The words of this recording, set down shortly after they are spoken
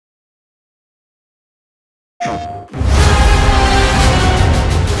Talans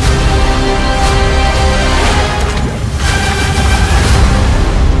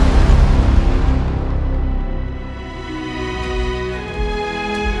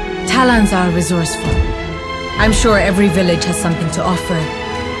are resourceful. I'm sure every village has something to offer.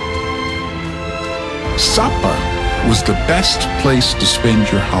 Sapa was the best place to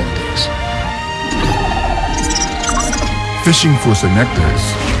spend your holidays. Fishing for the nectar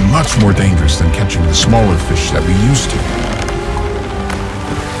is much more dangerous than catching the smaller fish that we used to.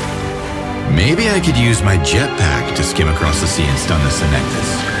 Maybe I could use my jetpack to skim across the sea and stun the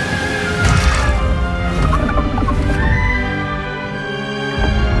Senectus.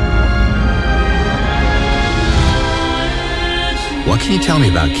 What can you tell me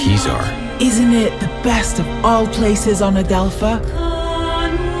about Kezar? Isn't it the best of all places on Adelpha?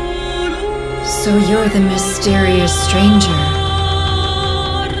 So you're the mysterious stranger.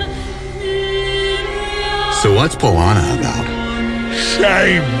 So what's Polana about?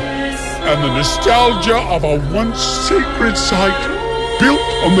 Shame and the nostalgia of a once sacred site built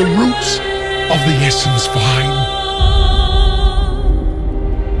on the roots of the essence vine.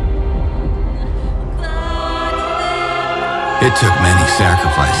 It took many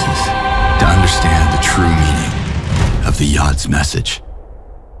sacrifices to understand the true meaning of the Yod's message.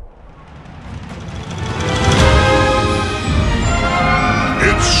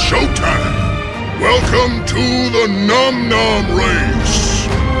 It's showtime! Welcome to the Nom Nom race!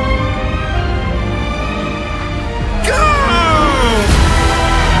 Go!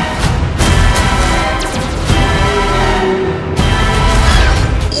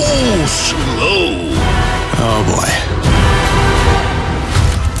 Oh, slow! Oh boy.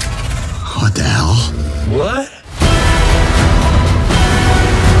 What the hell? What?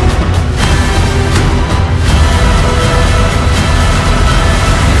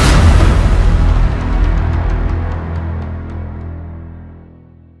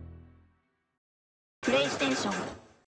 PlayStation